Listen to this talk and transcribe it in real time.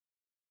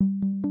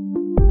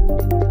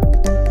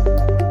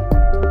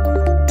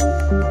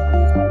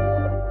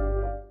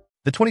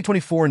The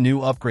 2024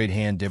 new upgrade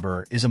hand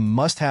dibber is a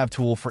must-have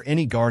tool for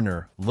any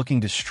gardener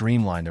looking to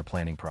streamline their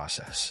planting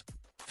process.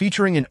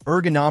 Featuring an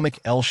ergonomic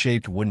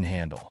L-shaped wooden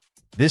handle,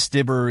 this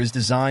dibber is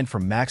designed for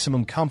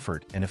maximum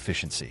comfort and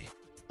efficiency.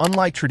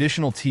 Unlike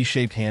traditional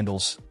T-shaped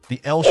handles,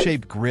 the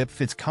L-shaped grip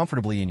fits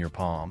comfortably in your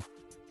palm,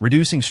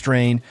 reducing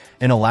strain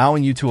and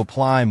allowing you to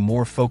apply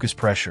more focused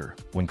pressure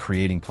when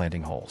creating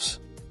planting holes.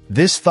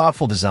 This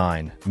thoughtful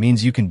design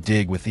means you can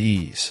dig with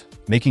ease,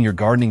 making your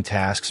gardening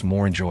tasks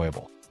more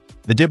enjoyable.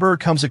 The dibber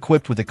comes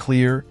equipped with a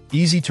clear,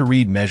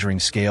 easy-to-read measuring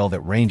scale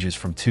that ranges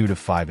from 2 to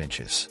 5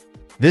 inches.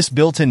 This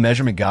built-in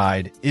measurement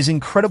guide is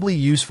incredibly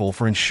useful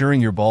for ensuring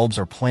your bulbs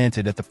are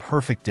planted at the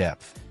perfect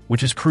depth,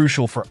 which is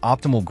crucial for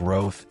optimal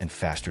growth and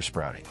faster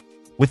sprouting.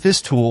 With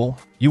this tool,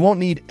 you won't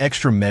need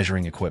extra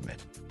measuring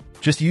equipment.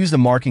 Just use the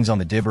markings on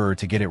the dibber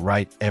to get it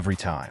right every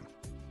time.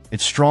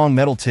 Its strong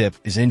metal tip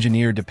is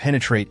engineered to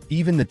penetrate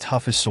even the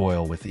toughest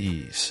soil with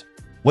ease.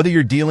 Whether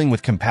you're dealing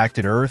with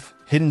compacted earth,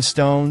 hidden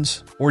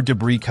stones, or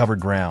debris-covered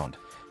ground,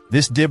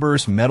 this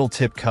dibber's metal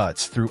tip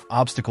cuts through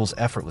obstacles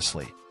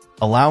effortlessly,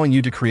 allowing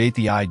you to create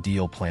the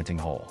ideal planting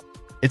hole.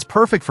 It's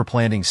perfect for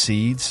planting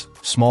seeds,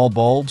 small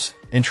bulbs,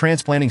 and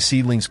transplanting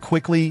seedlings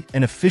quickly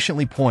and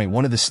efficiently.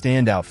 One of the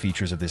standout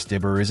features of this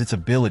dibber is its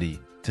ability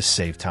to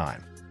save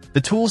time.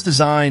 The tool's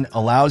design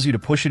allows you to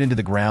push it into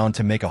the ground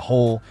to make a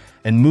hole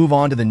and move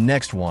on to the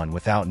next one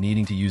without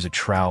needing to use a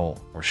trowel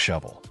or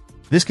shovel.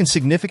 This can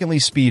significantly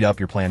speed up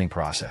your planting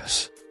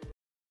process.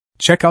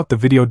 Check out the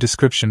video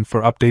description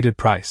for updated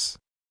price.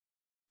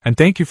 And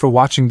thank you for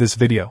watching this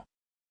video.